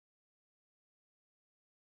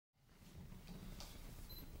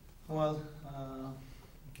Well,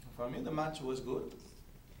 for me the match was good,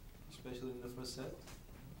 especially in the first set.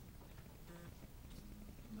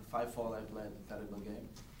 In the 5-4 I played a terrible game,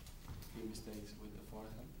 few mistakes with the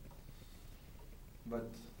forehand.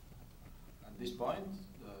 But at this point,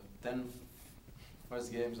 the 10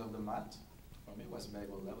 first games of the match, for me was very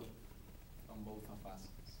good level from both of us.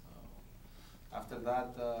 So after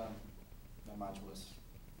that, the match was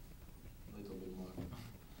a little bit more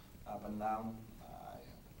up and down.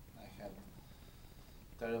 I had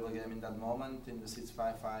terrible game in that moment. In the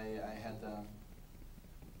 6-5, I had a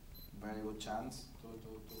very good chance to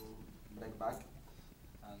break back,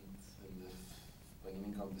 and in the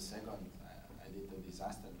beginning of the second, I did a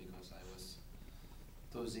disaster because I was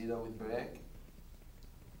 2-0 with break.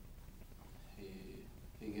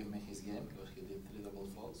 He gave me his game because he did 3 double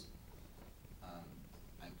faults, and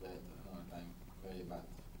I played another time very bad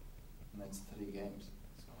next 3 games.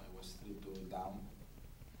 So I was 3-2 down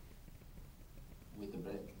with the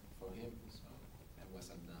break for him. So I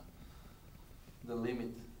was at the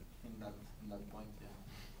limit in that point. Yeah,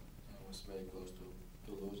 I was very close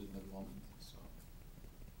to lose in that moment. So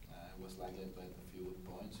I was lucky. I played a few good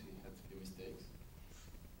points. He had a few mistakes.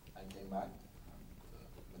 I came back, and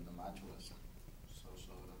but the match was so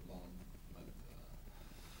that moment. But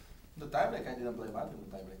the tiebreak, I didn't play bad in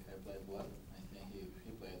the tiebreak. I played well. I think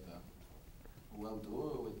he played well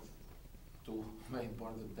too, with 2 very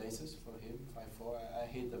important aces for him. 5-4. I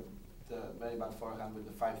hit the very bad forehand with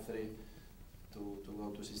the 5-3 to go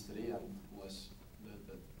to 6-3, and was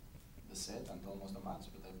the set and almost the match.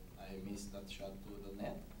 But I missed that shot to the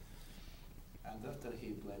net. And after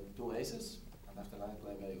he played 2 aces, and after that I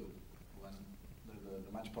played very good. When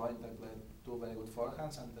the match point, I played 2 very good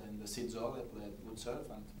forehands, and in the 6-all I played good serve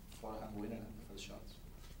and forehand winner at the first shots.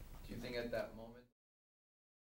 Do you think at that moment